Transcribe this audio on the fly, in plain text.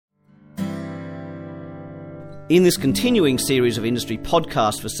In this continuing series of industry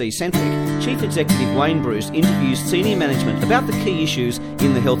podcasts for C-Centric, Chief Executive Wayne Bruce interviews senior management about the key issues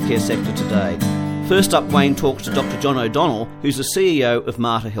in the healthcare sector today. First up, Wayne talks to Dr. John O'Donnell, who's the CEO of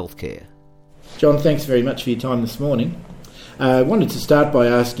Mater Healthcare. John, thanks very much for your time this morning. I wanted to start by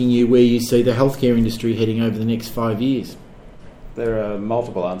asking you where you see the healthcare industry heading over the next 5 years. There are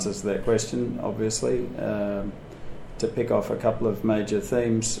multiple answers to that question, obviously. To pick off a couple of major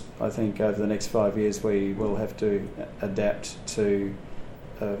themes, I think over the next 5 years we will have to adapt to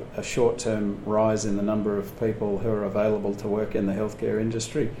a short-term rise in the number of people who are available to work in the healthcare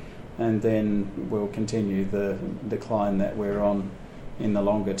industry, and then we'll continue the decline that we're on in the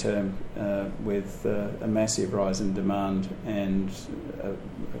longer term with a massive rise in demand and a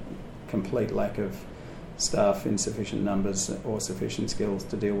complete lack of staff in sufficient numbers or sufficient skills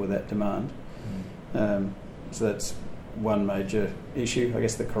to deal with that demand. So that's one major issue. I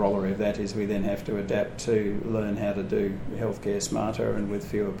guess the corollary of that is we then have to adapt to learn how to do healthcare smarter and with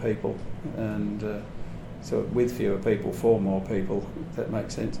fewer people. And so with fewer people, for more people, if that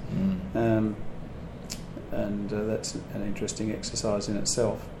makes sense. And that's an interesting exercise in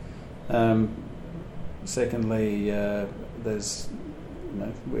itself. Secondly,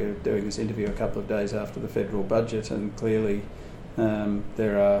 we're doing this interview a couple of days after the federal budget, and clearly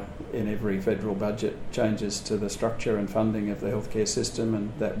there are in every federal budget changes to the structure and funding of the healthcare system,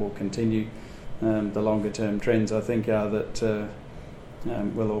 and that will continue. The longer term trends, I think, are that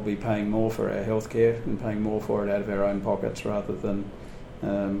we'll all be paying more for our healthcare and paying more for it out of our own pockets rather than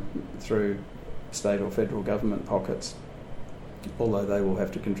through state or federal government pockets, although they will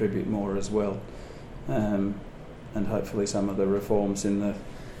have to contribute more as well. And hopefully some of the reforms in the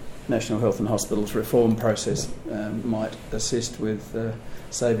National Health and Hospitals reform process might assist with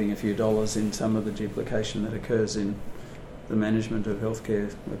saving a few dollars in some of the duplication that occurs in the management of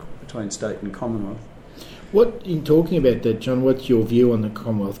healthcare between state and Commonwealth. In talking about that, John, what's your view on the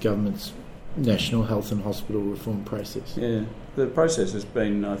Commonwealth Government's National Health and Hospital reform process? Yeah, the process has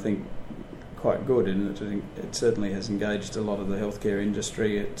been, I think, quite good, and it certainly has engaged a lot of the healthcare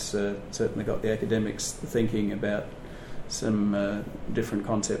industry. It's certainly got the academics thinking about some different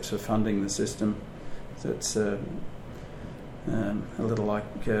concepts for funding the system. So it's a little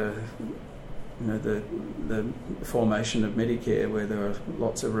like the formation of Medicare, where there are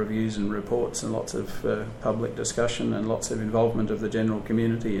lots of reviews and reports and lots of public discussion and lots of involvement of the general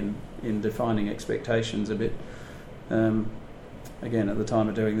community in defining expectations a bit. Again, at the time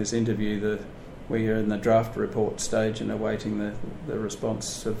of doing this interview, we are in the draft report stage and awaiting the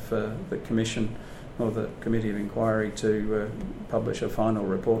response of the Commission or the Committee of Inquiry to publish a final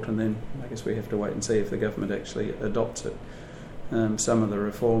report, and then I guess we have to wait and see if the government actually adopts it. Some of the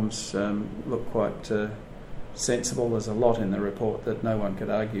reforms look quite sensible. There's a lot in the report that no one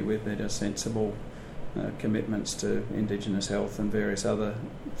could argue with. They're just sensible commitments to Indigenous health and various other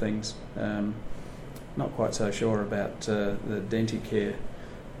things. Not quite so sure about the Denticare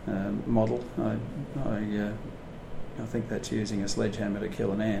model. I think that's using a sledgehammer to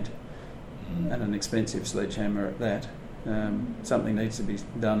kill an ant, and an expensive sledgehammer at that. Something needs to be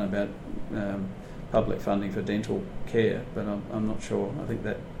done about public funding for dental care, but I'm not sure. I think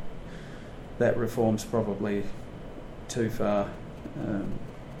that reform's probably too far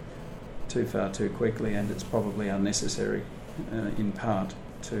too quickly, and it's probably unnecessary in part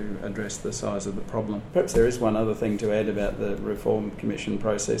to address the size of the problem. Perhaps there is one other thing to add about the Reform Commission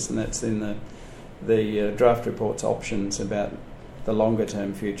process, and that's in the draft report's options about the longer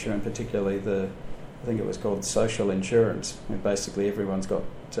term future, and particularly I think it was called social insurance, where basically everyone's got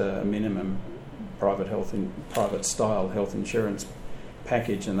a minimum private style health insurance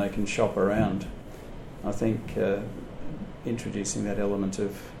package and they can shop around. I think introducing that element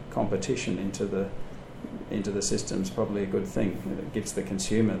of competition into the system is probably a good thing. It gives the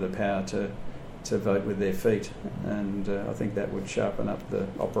consumer the power to vote with their feet, and I think that would sharpen up the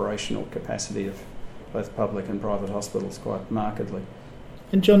operational capacity of both public and private hospitals quite markedly.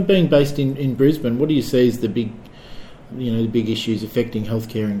 And John, being based in Brisbane, what do you see as the big issues affecting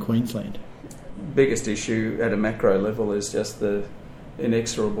healthcare in Queensland? Biggest issue at a macro level is just the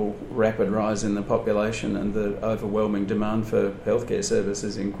inexorable rapid rise in the population and the overwhelming demand for healthcare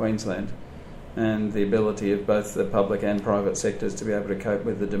services in Queensland, and the ability of both the public and private sectors to be able to cope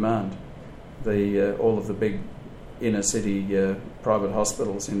with the demand. All of the big inner city private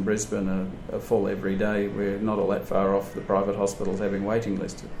hospitals in Brisbane are full every day. We're not all that far off the private hospitals having waiting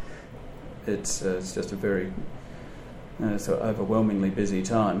lists. It's just a very overwhelmingly busy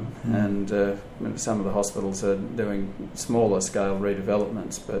time, and some of the hospitals are doing smaller scale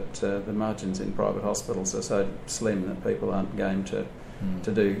redevelopments, but the margins in private hospitals are so slim that people aren't game to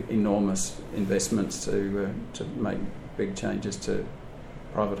to do enormous investments to make big changes to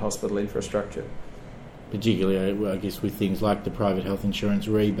private hospital infrastructure. Particularly, I guess, with things like the private health insurance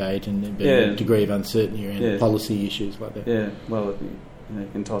rebate and a degree of uncertainty around policy issues like that. Yeah, well, you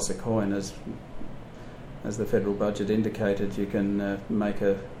can toss a coin. As the federal budget indicated, you can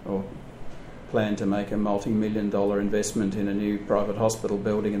plan to make a multi-million-dollar investment in a new private hospital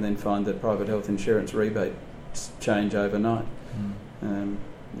building and then find that private health insurance rebates change overnight.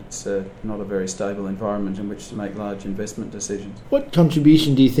 It's not a very stable environment in which to make large investment decisions. What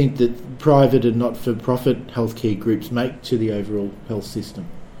contribution do you think that private and not-for-profit healthcare groups make to the overall health system?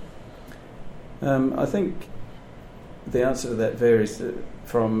 I think the answer to that varies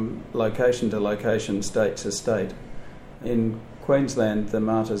from location to location, state to state. In Queensland, the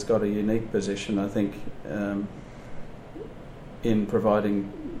Mater's got a unique position, I think, in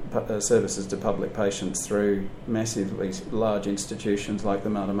providing services to public patients through massively large institutions like the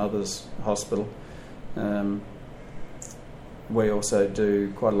Mater Mothers Hospital. We also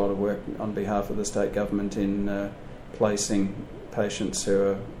do quite a lot of work on behalf of the state government in placing patients who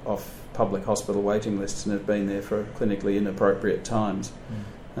are off public hospital waiting lists and have been there for clinically inappropriate times.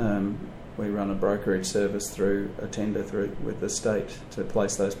 We run a brokerage service through a tender with the state to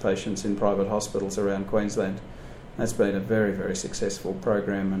place those patients in private hospitals around Queensland. That's been a very, very successful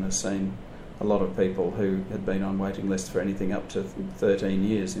program and has seen a lot of people who had been on waiting lists for anything up to 13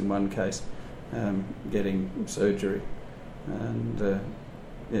 years in one case getting surgery. And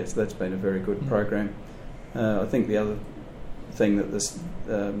yes, that's been a very good program. I think the other thing that this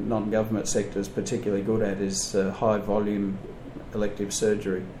non-government sector is particularly good at is high volume elective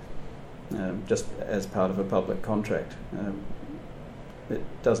surgery, just as part of a public contract. It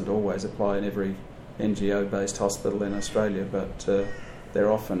doesn't always apply in every NGO-based hospital in Australia, but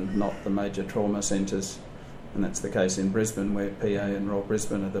they're often not the major trauma centres, and that's the case in Brisbane, where PA and Royal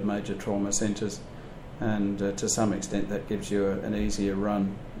Brisbane are the major trauma centres, and to some extent that gives you an easier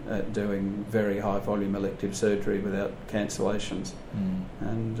run at doing very high volume elective surgery without cancellations,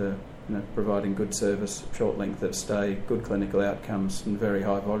 and providing good service, short length of stay, good clinical outcomes, and very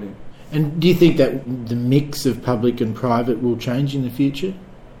high volume. And do you think that the mix of public and private will change in the future?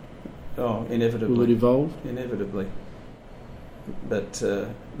 Oh, inevitably. Will it evolve? Inevitably. But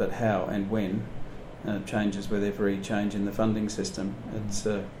how and when changes with every change in the funding system. It's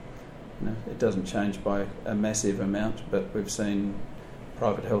it doesn't change by a massive amount, but we've seen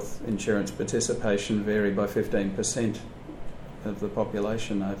private health insurance participation vary by 15% of the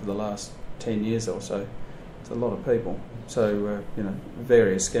population over the last 10 years or so. It's a lot of people. So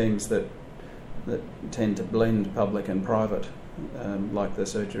various schemes that tend to blend public and private, like the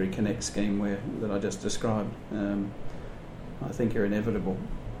Surgery Connect scheme that I just described, I think are inevitable.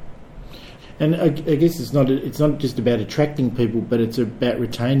 And I guess it's not just about attracting people, but it's about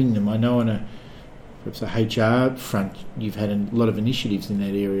retaining them. I know on perhaps a HR front, you've had a lot of initiatives in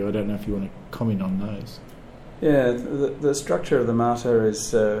that area. I don't know if you want to comment on those. Yeah, the structure of the Mater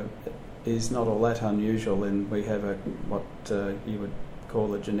is not all that unusual, and we have what you would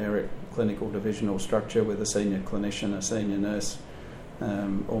call a generic clinical divisional structure with a senior clinician, a senior nurse,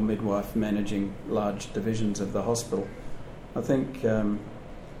 or midwife managing large divisions of the hospital. I think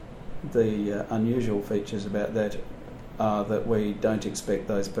the unusual features about that are that we don't expect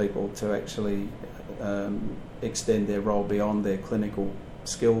those people to actually extend their role beyond their clinical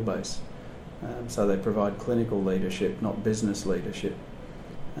skill base. So they provide clinical leadership, not business leadership,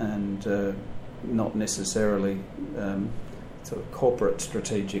 and not necessarily sort of corporate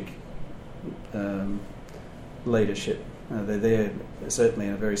strategic leadership. They're there certainly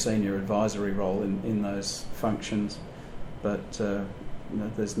in a very senior advisory role in those functions, but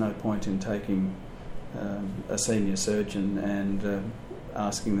there's no point in taking a senior surgeon and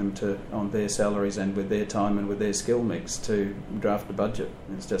asking them to, on their salaries and with their time and with their skill mix, to draft a budget.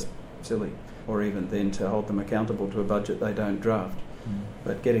 It's just silly. Or even then to hold them accountable to a budget they don't draft.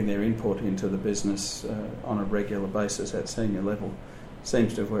 But getting their input into the business on a regular basis at senior level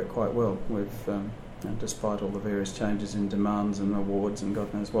seems to have worked quite well. We've, despite all the various changes in demands and awards and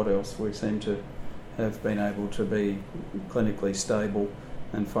God knows what else, we seem to have been able to be clinically stable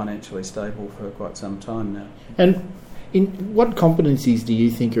and financially stable for quite some time now. And what competencies do you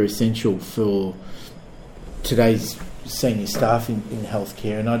think are essential for today's senior staff in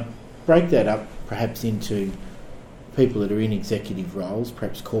healthcare? And I'd break that up perhaps into people that are in executive roles,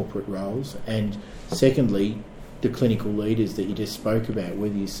 perhaps corporate roles, and secondly, the clinical leaders that you just spoke about,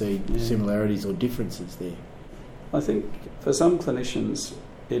 whether you see similarities or differences there. I think for some clinicians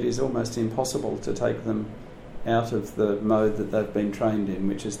it is almost impossible to take them out of the mode that they've been trained in,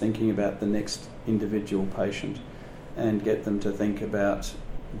 which is thinking about the next individual patient. and get them to think about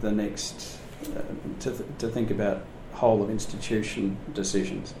the next, to think about whole of institution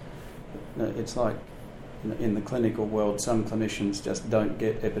decisions. It's like in the clinical world, some clinicians just don't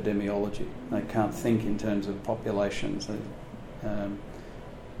get epidemiology. They can't think in terms of populations.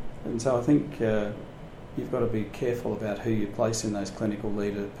 And so I think you've got to be careful about who you place in those clinical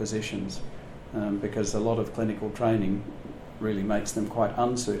leader positions, because a lot of clinical training really makes them quite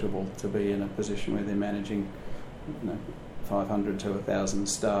unsuitable to be in a position where they're managing 500 to 1,000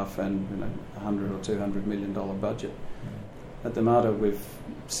 staff and $100 or $200 million budget. At the Mater, we've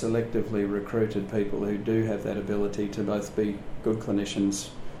selectively recruited people who do have that ability to both be good clinicians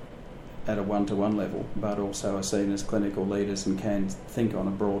at a one-to-one level, but also are seen as clinical leaders and can think on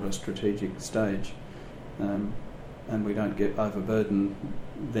a broader strategic stage. And we don't overburden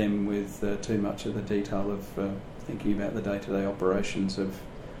them with too much of the detail of thinking about the day-to-day operations of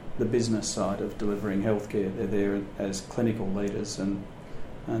the business side of delivering healthcare. They're there as clinical leaders, and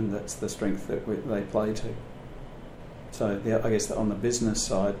that's the strength that they play to. So I guess that on the business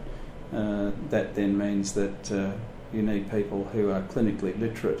side, that then means that you need people who are clinically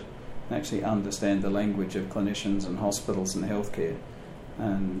literate and actually understand the language of clinicians and hospitals and healthcare.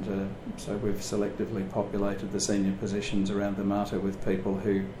 And so we've selectively populated the senior positions around the Mater with people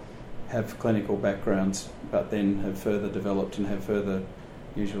who have clinical backgrounds but then have further developed and have further,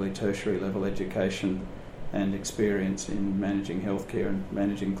 usually tertiary level education and experience in managing healthcare and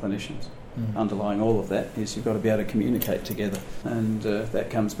managing clinicians. Underlying all of that is you've got to be able to communicate together, and that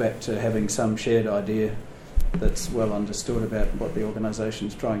comes back to having some shared idea that's well understood about what the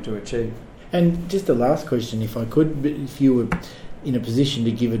organisation's trying to achieve. And just the last question, if I could, if you were in a position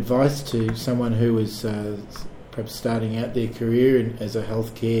to give advice to someone who was perhaps starting out their career as a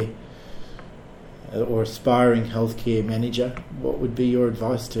healthcare or aspiring healthcare manager, what would be your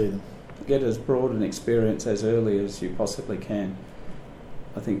advice to them? Get as broad an experience as early as you possibly can.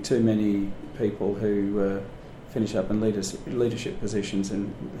 I think too many people who finish up in leadership positions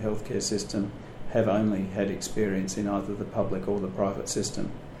in the healthcare system have only had experience in either the public or the private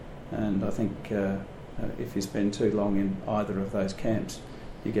system. And I think if you spend too long in either of those camps,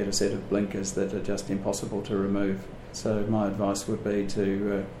 you get a set of blinkers that are just impossible to remove. So my advice would be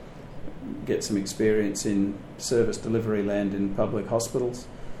to get some experience in service delivery land in public hospitals,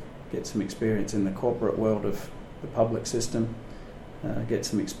 get some experience in the corporate world of the public system, get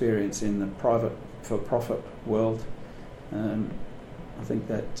some experience in the private for-profit world. I think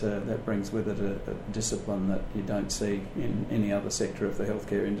that brings with it a discipline that you don't see in any other sector of the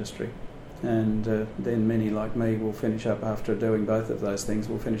healthcare industry. And then many like me will finish up, after doing both of those things,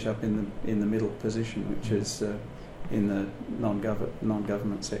 will finish up in the middle position, which is in the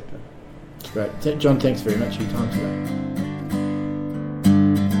non-government sector. Great. John, thanks very much for your time today.